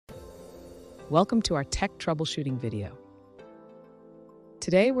Welcome to our tech troubleshooting video.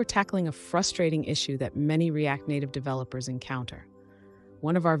 Today, we're tackling a frustrating issue that many React Native developers encounter.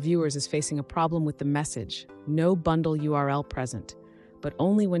 One of our viewers is facing a problem with the message, "No bundle URL present," but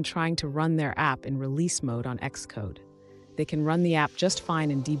only when trying to run their app in release mode on Xcode. They can run the app just fine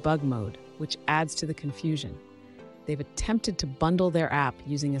in debug mode, which adds to the confusion. They've attempted to bundle their app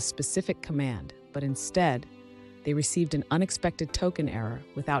using a specific command, but instead, they received an unexpected token error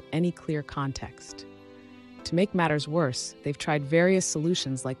without any clear context. To make matters worse, they've tried various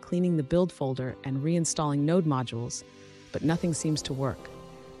solutions like cleaning the build folder and reinstalling node modules, but nothing seems to work.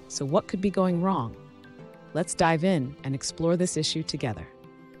 So what could be going wrong? Let's dive in and explore this issue together.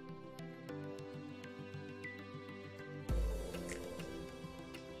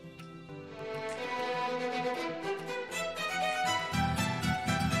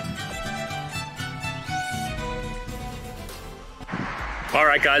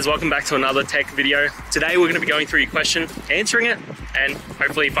 Alright guys, welcome back to another tech video. Today we're going to be going through your question, answering it, and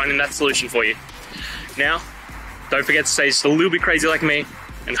hopefully finding that solution for you. Now, don't forget to stay just a little bit crazy like me,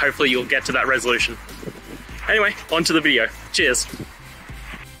 and hopefully you'll get to that resolution. Anyway, on to the video. Cheers!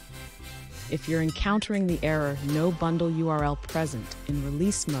 If you're encountering the error "No bundle URL present" in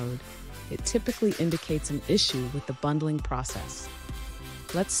release mode, it typically indicates an issue with the bundling process.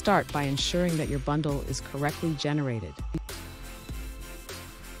 Let's start by ensuring that your bundle is correctly generated.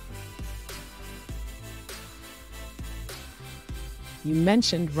 You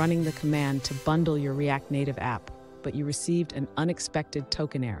mentioned running the command to bundle your React Native app, but you received an unexpected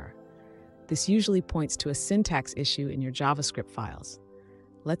token error. This usually points to a syntax issue in your JavaScript files.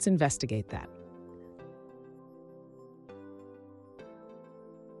 Let's investigate that.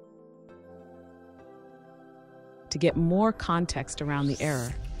 To get more context around the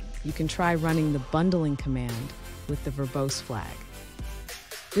error, you can try running the bundling command with the verbose flag.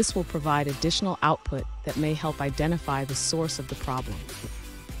 This will provide additional output that may help identify the source of the problem.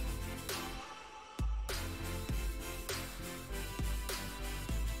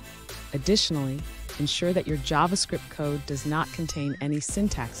 Additionally, ensure that your JavaScript code does not contain any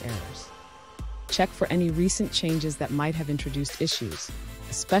syntax errors. Check for any recent changes that might have introduced issues,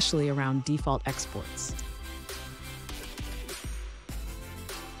 especially around default exports.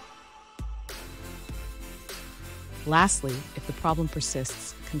 Lastly, if the problem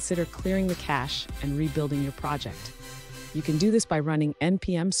persists, consider clearing the cache and rebuilding your project. You can do this by running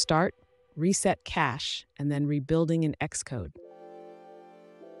npm start, reset cache, and then rebuilding in Xcode.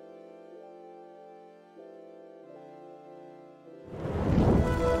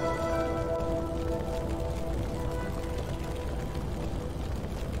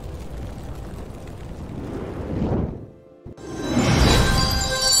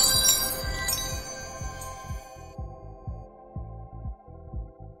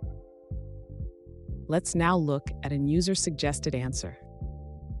 Let's now look at a user-suggested answer.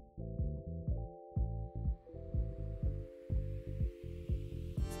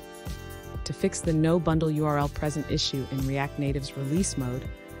 To fix the "No bundle URL present" issue in React Native's release mode,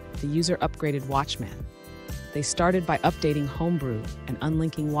 the user upgraded Watchman. They started by updating Homebrew and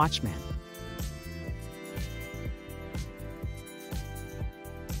unlinking Watchman.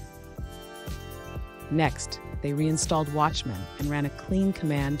 Next, they reinstalled Watchman and ran a clean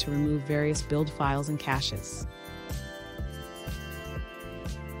command to remove various build files and caches.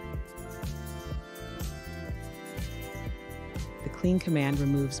 The clean command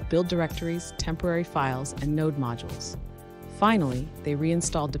removes build directories, temporary files, and node modules. Finally, they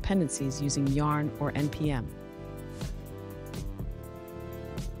reinstalled dependencies using yarn or npm.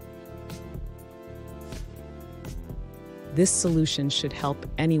 This solution should help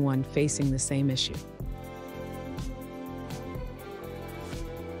anyone facing the same issue.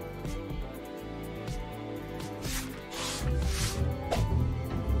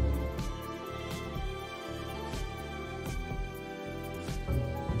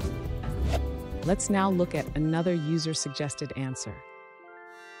 Let's now look at another user-suggested answer.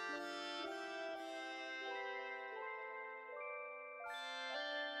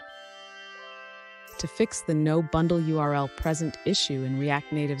 To fix the "No bundle URL present" issue in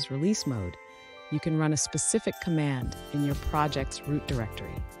React Native's release mode, you can run a specific command in your project's root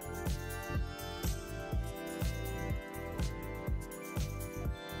directory.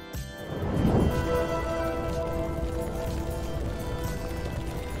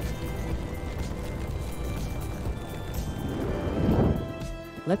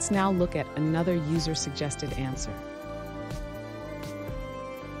 Let's now look at another user-suggested answer.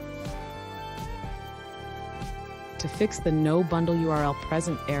 To fix the "No bundle URL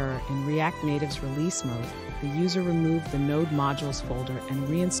present" error in React Native's release mode, the user removed the Node modules folder and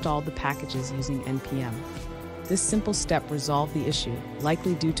reinstalled the packages using npm. This simple step resolved the issue,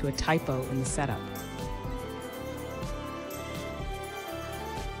 likely due to a typo in the setup.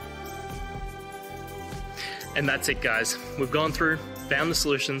 And that's it, guys. We've gone through, found the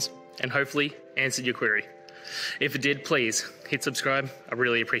solutions, and hopefully answered your query. If it did, please hit subscribe. I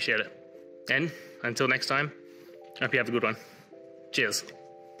really appreciate it. And until next time, I hope you have a good one. Cheers.